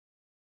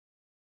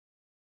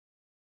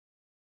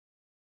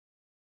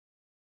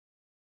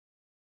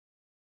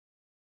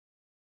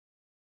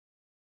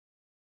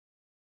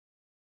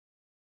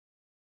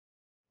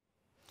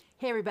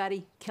Hey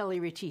everybody, Kelly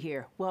Richey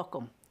here.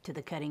 Welcome to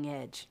The Cutting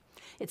Edge.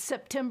 It's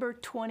September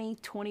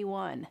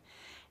 2021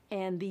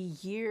 and the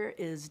year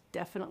is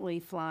definitely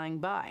flying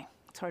by.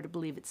 It's hard to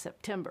believe it's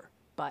September,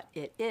 but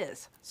it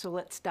is. So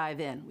let's dive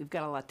in. We've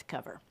got a lot to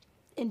cover.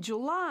 In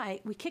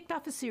July, we kicked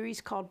off a series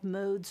called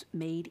Modes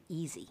Made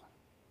Easy.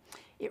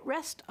 It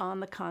rests on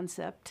the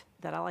concept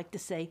that I like to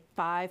say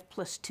 5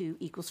 plus 2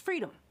 equals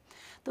freedom.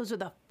 Those are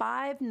the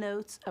 5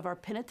 notes of our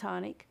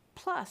pentatonic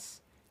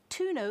plus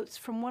 2 notes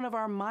from one of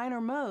our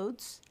minor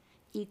modes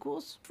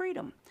equals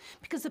freedom.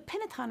 Because the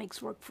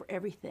pentatonics work for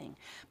everything.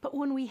 But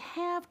when we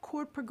have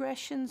chord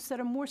progressions that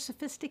are more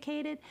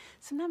sophisticated,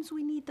 sometimes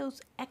we need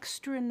those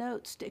extra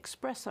notes to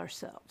express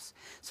ourselves.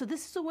 So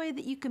this is a way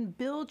that you can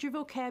build your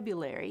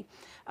vocabulary.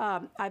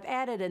 I've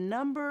added a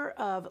number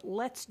of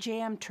Let's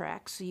Jam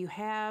tracks, so you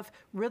have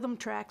rhythm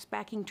tracks,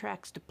 backing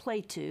tracks to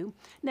play to.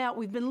 Now,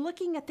 we've been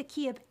looking at the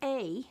key of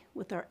A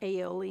with our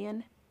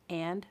Aeolian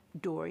and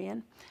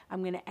Dorian.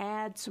 I'm going to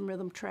add some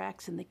rhythm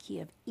tracks in the key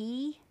of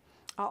E.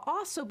 I'll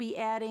also be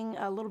adding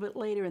a little bit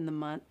later in the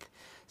month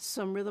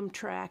some rhythm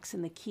tracks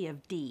in the key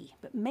of D.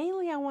 But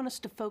mainly I want us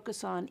to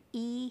focus on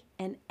E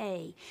and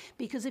A,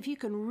 because if you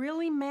can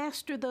really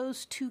master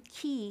those 2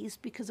 keys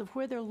because of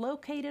where they're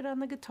located on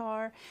the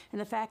guitar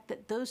and the fact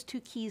that those 2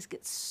 keys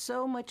get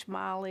so much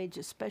mileage,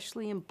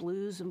 especially in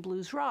blues and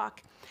blues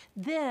rock,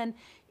 then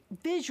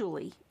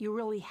visually you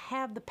really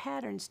have the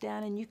patterns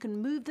down and you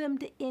can move them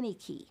to any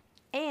key.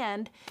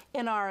 And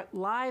in our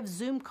live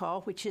Zoom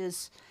call, which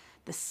is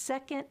the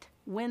second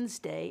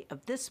Wednesday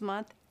of this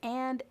month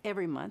and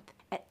every month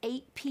at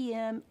 8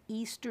 p.m.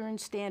 Eastern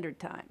Standard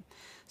Time.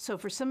 So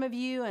for some of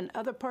you in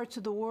other parts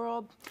of the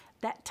world,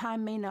 that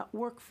time may not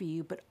work for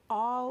you, but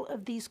all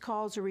of these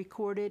calls are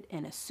recorded,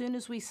 and as soon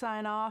as we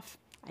sign off,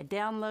 I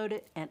download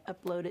it and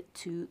upload it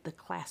to the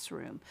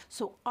classroom.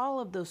 So all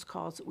of those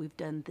calls that we've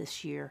done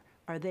this year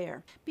are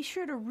there. Be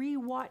sure to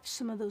re-watch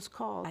some of those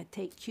calls. I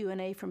take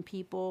Q&A from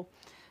people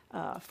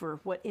for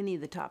what any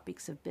of the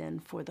topics have been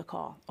for the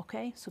call,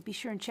 okay? So be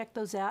sure and check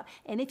those out.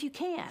 And if you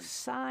can,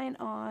 sign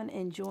on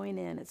and join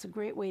in. It's a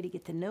great way to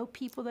get to know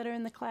people that are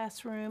in the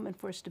classroom and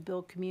for us to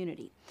build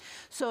community.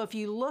 So if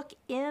you look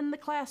in the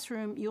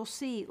classroom, you'll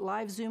see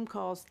live Zoom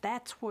calls.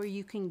 That's where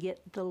you can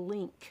get the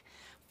link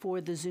for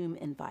the Zoom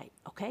invite,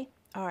 okay?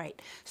 All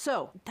right,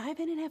 so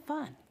dive in and have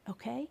fun,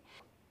 okay?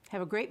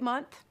 Have a great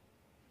month.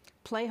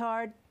 Play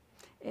hard,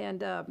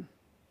 and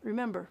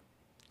remember,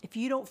 if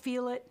you don't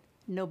feel it,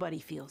 nobody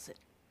feels it.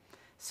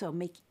 So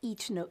make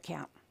each note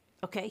count,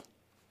 okay?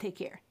 Take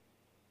care.